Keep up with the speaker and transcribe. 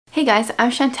Hey guys, I'm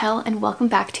Chantel and welcome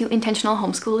back to Intentional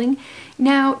Homeschooling.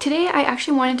 Now today I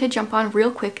actually wanted to jump on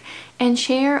real quick and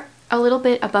share a little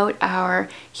bit about our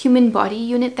human body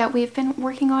unit that we've been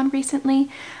working on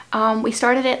recently. We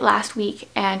started it last week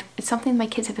and it's something my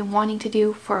kids have been wanting to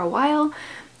do for a while,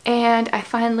 and I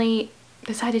finally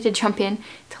decided to jump in.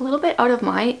 It's a little bit out of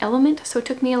my element, so it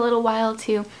took me a little while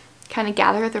to kind of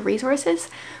gather the resources,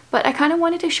 but I kind of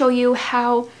wanted to show you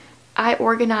how I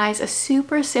organize a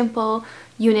super simple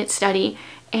unit study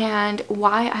and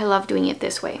why I love doing it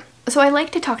this way. So I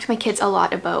like to talk to my kids a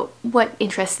lot about what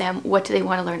interests them, what do they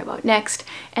want to learn about next,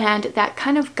 and that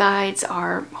kind of guides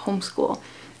our homeschool.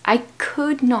 I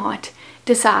could not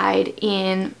decide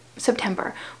in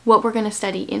September what we're going to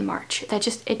study in March.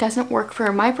 It doesn't work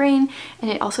for my brain, and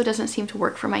it also doesn't seem to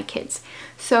work for my kids.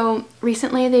 So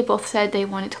recently they both said they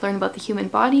wanted to learn about the human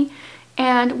body,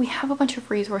 and we have a bunch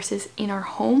of resources in our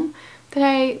home that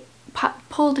I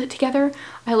pulled together.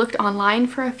 I looked online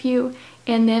for a few,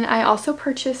 and then I also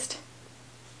purchased,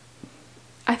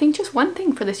 I think, just one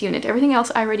thing for this unit. Everything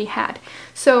else I already had.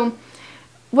 So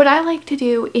what I like to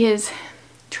do is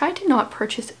try to not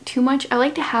purchase too much. I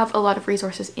like to have a lot of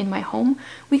resources in my home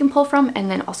we can pull from, and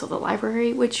then also the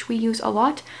library, which we use a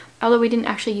lot, although we didn't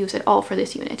actually use it all for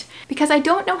this unit because I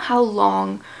don't know how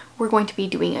long we're going to be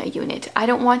doing a unit. I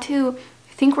don't want to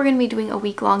think we're going to be doing a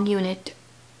week-long unit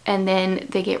and then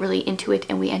they get really into it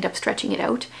and we end up stretching it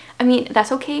out. I mean,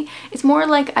 that's okay. It's more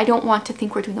like I don't want to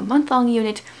think we're doing a month-long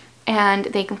unit and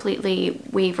they completely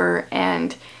waver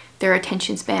and their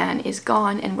attention span is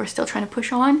gone and we're still trying to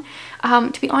push on.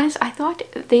 To be honest, I thought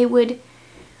they would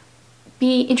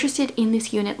be interested in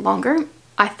this unit longer.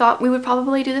 I thought we would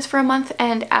probably do this for a month,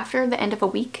 and after the end of a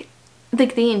week,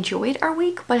 like, they enjoyed our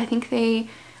week, but I think they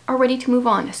are ready to move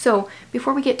on. So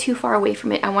before we get too far away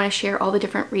from it, I want to share all the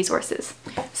different resources.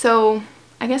 So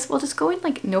I guess we'll just go in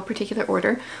like no particular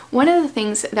order. One of the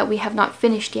things that we have not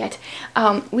finished yet,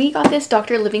 we got this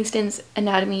Dr. Livingston's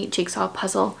Anatomy Jigsaw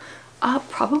puzzle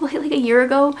probably like a year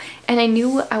ago, and I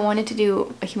knew I wanted to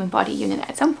do a human body unit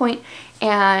at some point,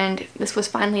 and this was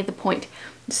finally the point.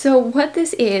 So what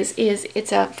this is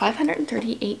it's a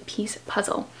 538 piece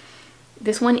puzzle.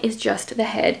 This one is just the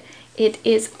head. It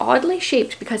is oddly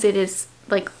shaped because it is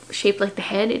like shaped like the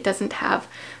head. It doesn't have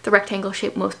the rectangle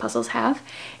shape most puzzles have.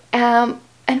 And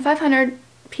 500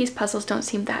 piece puzzles don't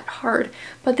seem that hard,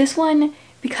 but this one,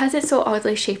 because it's so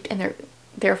oddly shaped and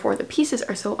therefore the pieces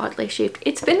are so oddly shaped,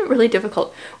 it's been really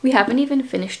difficult. We haven't even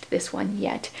finished this one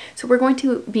yet, so we're going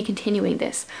to be continuing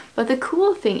this. But the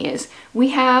cool thing is we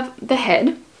have the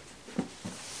head,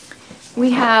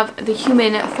 we have the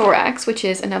human thorax, which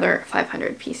is another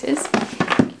 500 pieces,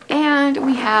 and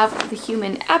we have the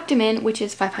human abdomen, which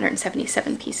is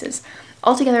 577 pieces.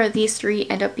 Altogether, these three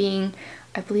end up being,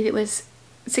 I believe it was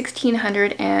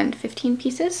 1,615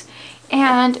 pieces,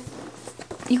 and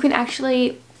you can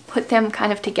actually put them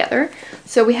kind of together.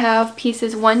 So we have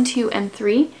pieces 1, 2, and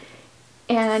 3,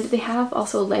 and they have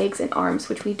also legs and arms,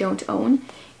 which we don't own,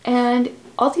 and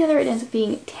altogether it ends up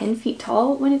being 10 feet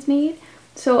tall when it's made.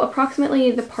 So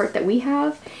approximately the part that we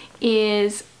have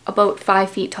is about 5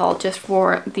 feet tall just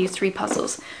for these three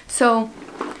puzzles. So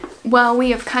while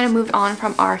we have kind of moved on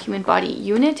from our human body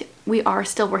unit, we are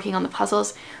still working on the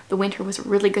puzzles. The winter was a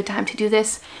really good time to do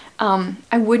this.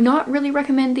 I would not really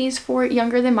recommend these for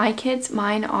younger than my kids.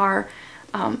 Mine are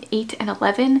 8 and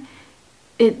 11.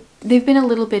 They've been a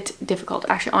little bit difficult.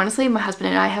 Actually, honestly, my husband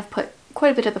and I have put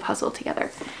quite a bit of the puzzle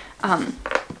together.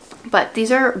 But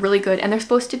these are really good, and they're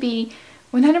supposed to be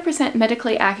 100%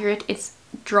 medically accurate. It's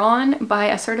drawn by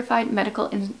a certified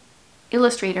medical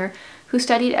illustrator who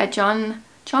studied at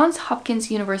Johns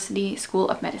Hopkins University School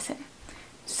of Medicine.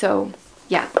 So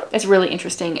yeah, it's really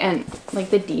interesting, and like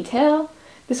the detail,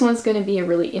 this one's going to be a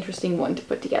really interesting one to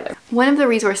put together. One of the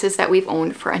resources that we've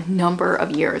owned for a number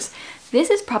of years. This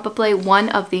is probably one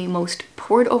of the most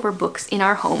pored over books in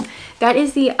our home. That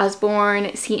is the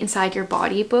Usborne See Inside Your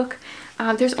Body book.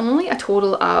 There's only a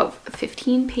total of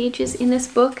 15 pages in this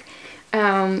book,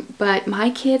 but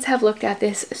my kids have looked at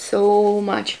this so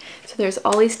much. So there's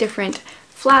all these different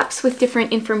flaps with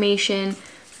different information.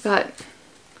 We've got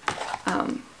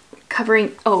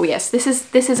covering, oh yes, this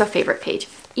is a favorite page.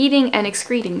 Eating and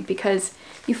excreting, because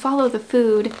you follow the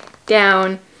food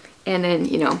down and then,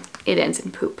 you know, it ends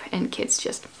in poop, and kids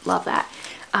just love that.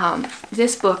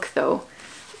 This book, though,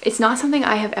 it's not something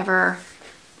I have ever,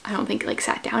 I don't think, like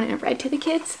sat down and read to the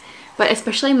kids, but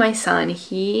especially my son,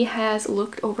 he has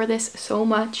looked over this so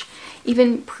much.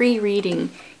 Even pre-reading,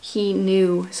 he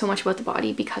knew so much about the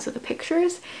body because of the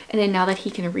pictures, and then now that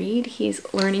he can read, he's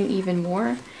learning even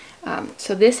more.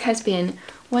 So this has been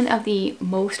one of the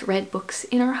most read books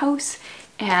in our house,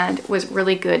 and was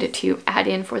really good to add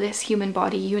in for this human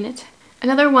body unit.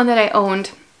 Another one that I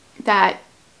owned that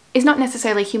is not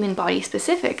necessarily human body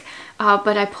specific,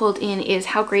 but I pulled in is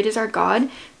How Great Is Our God?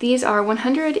 These are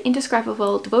 100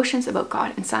 Indescribable Devotions About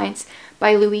God and Science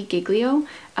by Louis Giglio.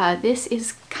 This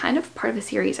is kind of part of a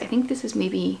series. I think this is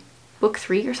maybe book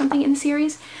 3 or something in the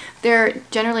series. They're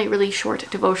generally really short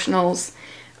devotionals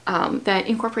that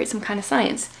incorporate some kind of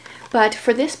science. But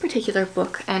for this particular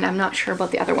book, and I'm not sure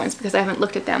about the other ones because I haven't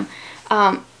looked at them,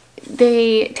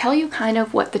 they tell you kind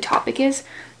of what the topic is.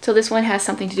 So this one has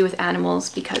something to do with animals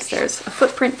because there's a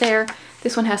footprint there.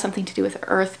 This one has something to do with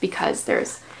Earth because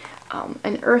there's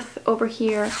an Earth over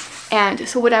here. And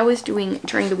so what I was doing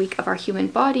during the week of our human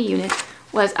body unit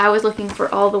was I was looking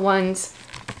for all the ones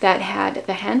that had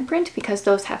the handprint because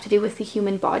those have to do with the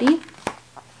human body.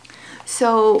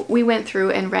 So we went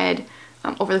through and read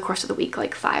over the course of the week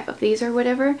like 5 of these or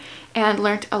whatever, and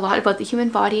learned a lot about the human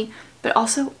body, but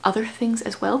also other things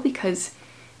as well, because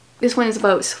this one is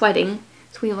about sweating.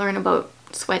 So we learn about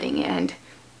sweating and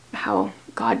how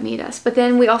God made us. But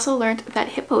then we also learned that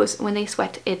hippos, when they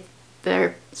sweat,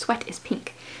 their sweat is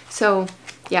pink. So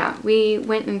yeah, we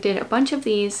went and did a bunch of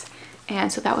these,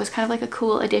 and so that was kind of like a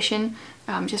cool addition,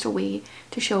 just a way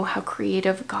to show how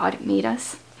creative God made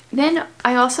us. Then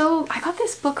I got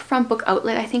this book from Book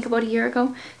Outlet, I think about a year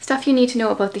ago. Stuff you need to know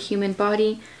about the human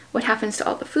body, what happens to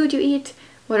all the food you eat,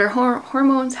 what are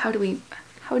hormones, how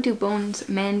do bones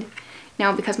mend.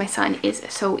 Now, because my son is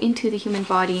so into the human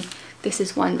body, this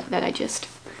is one that I just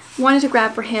wanted to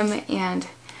grab for him, and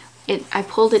I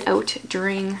pulled it out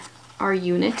during our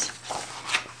unit,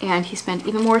 and he spent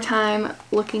even more time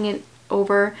looking it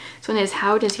over. So it is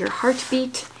How Does Your Heart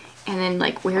Beat? And then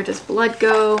like Where Does Blood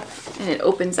Go? And it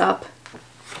opens up.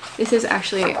 This is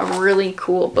actually a really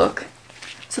cool book.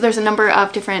 So there's a number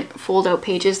of different fold out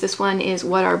pages. This one is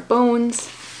What Are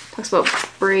Bones? Talks about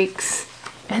breaks,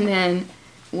 and then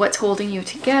What's Holding You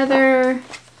Together,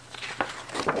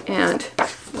 and a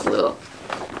little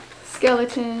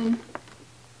skeleton.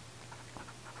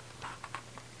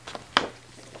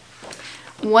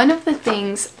 One of the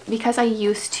things, because I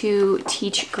used to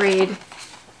teach grade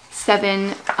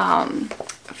 7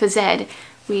 phys ed,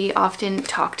 we often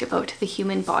talked about the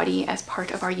human body as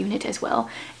part of our unit as well.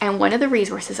 And one of the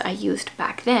resources I used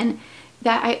back then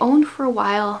that I owned for a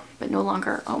while but no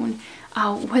longer own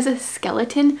was a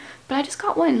skeleton, but I just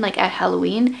got one like at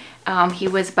Halloween. He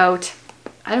was about,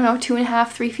 I don't know, 2.5,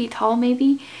 3 feet tall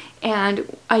maybe,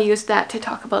 and I used that to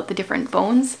talk about the different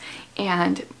bones,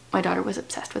 and my daughter was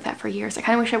obsessed with that for years. I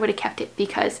kind of wish I would have kept it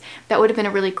because that would have been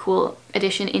a really cool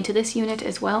addition into this unit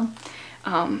as well.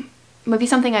 Might be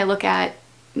something I look at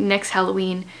next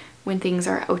Halloween when things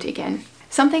are out again.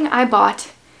 Something I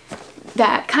bought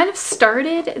that kind of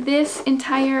started this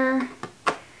entire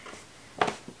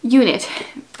unit,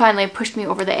 finally pushed me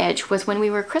over the edge, was when we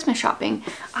were Christmas shopping.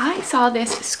 I saw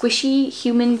this squishy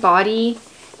human body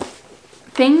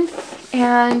thing,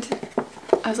 and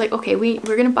I was like, okay,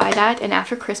 we're gonna buy that, and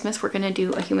after Christmas we're gonna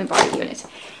do a human body unit.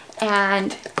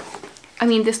 And I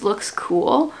mean, this looks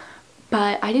cool,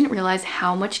 but I didn't realize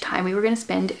how much time we were gonna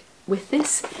spend with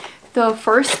this. The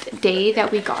first day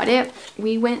that we got it,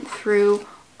 we went through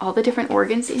all the different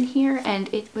organs in here,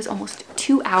 and it was almost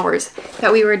 2 hours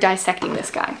that we were dissecting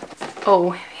this guy.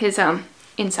 Oh, his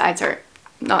insides are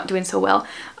not doing so well.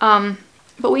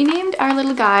 But we named our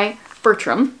little guy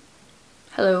Bertram.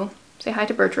 Hello, say hi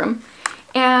to Bertram.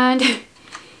 And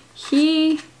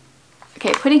putting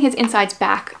his insides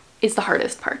back is the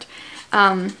hardest part.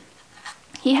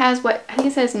 He has what, I think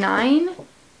it says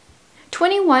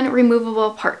 21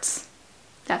 removable parts.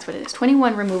 That's what it is,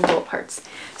 21 removable parts.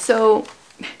 So,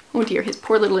 oh dear, his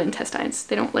poor little intestines,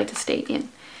 they don't like to stay in.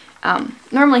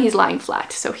 Normally he's lying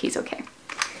flat, so he's okay.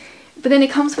 But then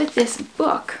it comes with this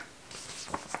book,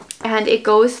 and it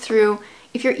goes through,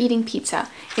 if you're eating pizza,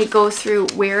 it goes through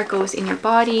where it goes in your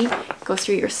body, it goes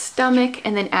through your stomach,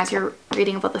 and then as you're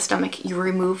reading about the stomach, you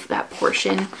remove that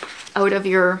portion out of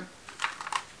your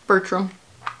Bertram.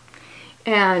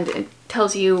 And it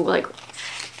tells you like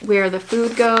where the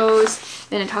food goes,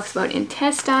 then it talks about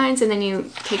intestines, and then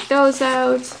you take those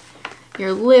out,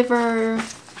 your liver,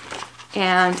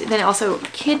 and then also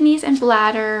kidneys and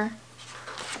bladder,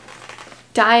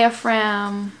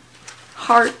 diaphragm,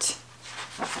 heart,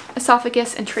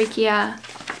 esophagus and trachea,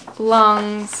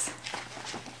 lungs,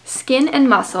 skin and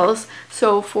muscles.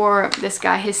 So for this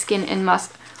guy, his skin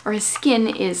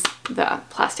is the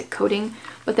plastic coating,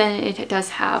 but then it does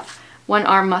have one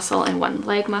arm muscle and one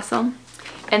leg muscle.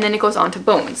 And then it goes on to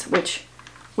bones, which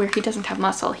where he doesn't have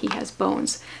muscle, he has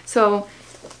bones. So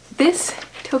this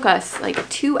took us like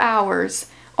 2 hours,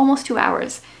 almost 2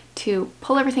 hours, to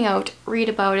pull everything out, read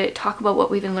about it, talk about what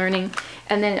we've been learning.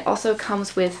 And then it also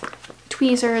comes with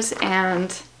tweezers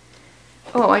and,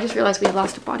 oh, I just realized we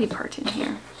lost a body part in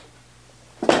here.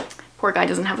 Poor guy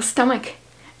doesn't have a stomach.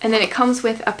 And then it comes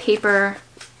with a paper,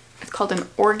 it's called an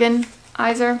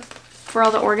organizer for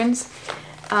all the organs,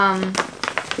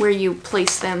 where you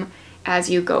place them as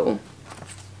you go.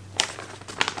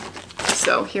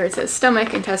 So here it says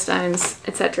stomach, intestines,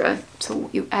 etc.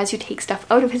 So as you take stuff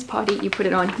out of his body, you put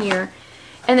it on here.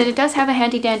 And then it does have a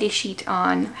handy dandy sheet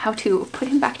on how to put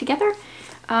him back together.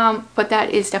 But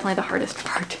that is definitely the hardest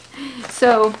part.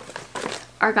 So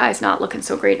our guy's not looking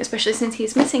so great, especially since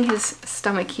he's missing his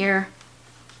stomach here.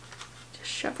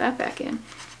 Just shove that back in.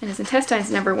 And his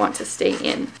intestines never want to stay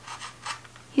in.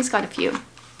 He's got a few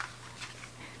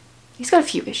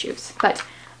issues, but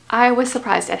I was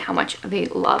surprised at how much they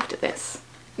loved this.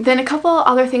 Then a couple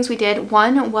other things we did.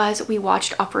 One was we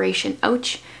watched Operation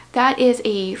Ouch. That is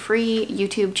a free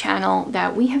YouTube channel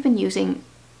that we have been using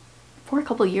for a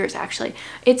couple of years actually.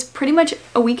 It's pretty much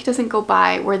a week doesn't go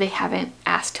by where they haven't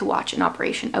asked to watch an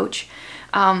Operation Ouch.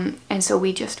 And so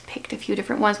we just picked a few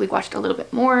different ones. We watched a little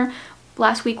bit more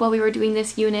last week while we were doing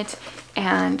this unit,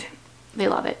 and they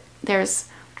love it. There's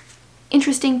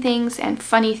interesting things and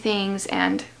funny things,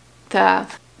 and the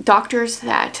doctors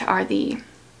that are the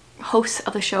hosts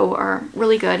of the show are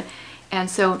really good, and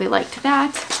so they liked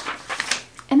that.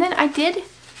 And then I did,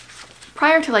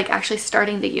 prior to like actually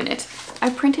starting the unit, I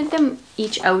printed them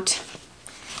each out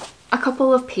a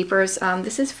couple of papers.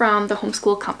 This is from the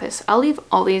Homeschool Compass. I'll leave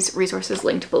all these resources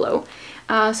linked below.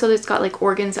 So it's got like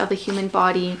organs of the human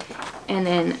body, and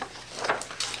then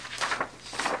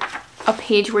a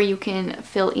page where you can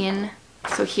fill in.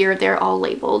 So here they're all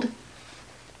labeled.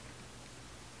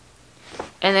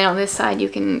 And then on this side you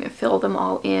can fill them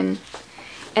all in.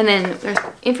 And then there's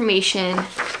information.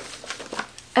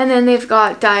 And then they've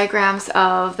got diagrams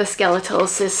of the skeletal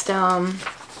system,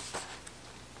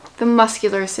 the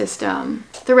muscular system,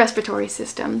 the respiratory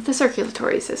system, the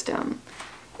circulatory system,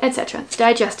 etc.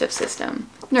 Digestive system,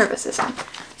 nervous system.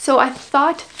 So I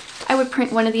thought I would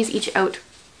print one of these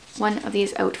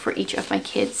out for each of my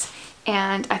kids.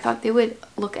 And I thought they would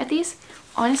look at these.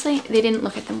 Honestly, they didn't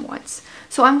look at them once.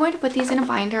 So I'm going to put these in a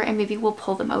binder and maybe we'll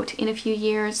pull them out in a few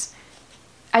years.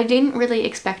 I didn't really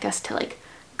expect us to like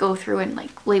go through and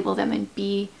like label them and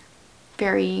be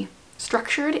very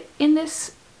structured in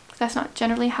this. That's not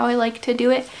generally how I like to do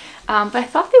it. But I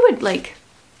thought they would like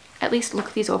at least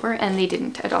look these over, and they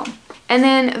didn't at all. And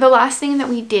then the last thing that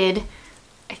we did,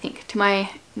 I think to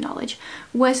my knowledge,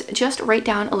 was just write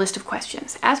down a list of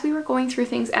questions. As we were going through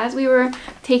things, as we were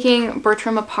taking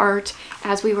Bertram apart,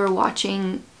 as we were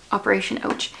watching Operation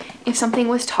Ouch, if something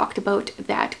was talked about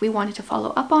that we wanted to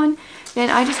follow up on, then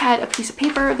I just had a piece of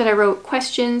paper that I wrote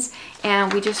questions,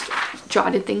 and we just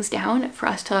jotted things down for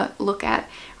us to look at,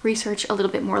 research a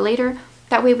little bit more later.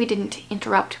 That way we didn't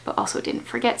interrupt but also didn't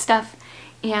forget stuff,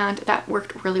 and that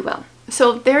worked really well.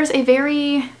 So there's a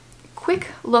very quick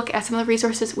look at some of the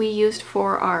resources we used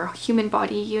for our human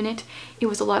body unit. It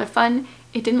was a lot of fun.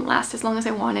 It didn't last as long as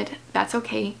I wanted. That's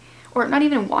okay. Or not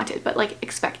even wanted, but like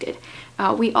expected.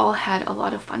 We all had a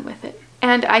lot of fun with it.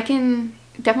 And I can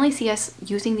definitely see us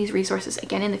using these resources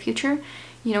again in the future.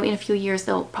 You know, in a few years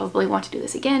they'll probably want to do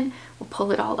this again. We'll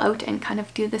pull it all out and kind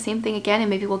of do the same thing again, and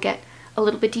maybe we'll get a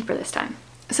little bit deeper this time.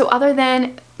 So other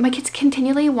than, my kids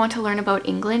continually want to learn about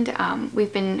England. We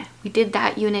did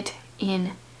that unit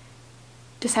in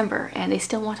December and they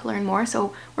still want to learn more,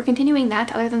 so we're continuing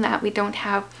that. Other than that, we don't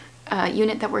have a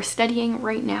unit that we're studying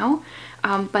right now,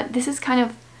 but this is kind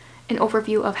of an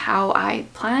overview of how I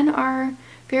plan our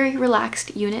very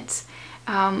relaxed units.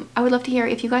 I would love to hear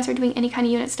if you guys are doing any kind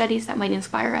of unit studies that might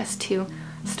inspire us to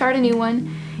start a new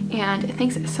one, and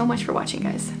thanks so much for watching,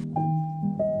 guys.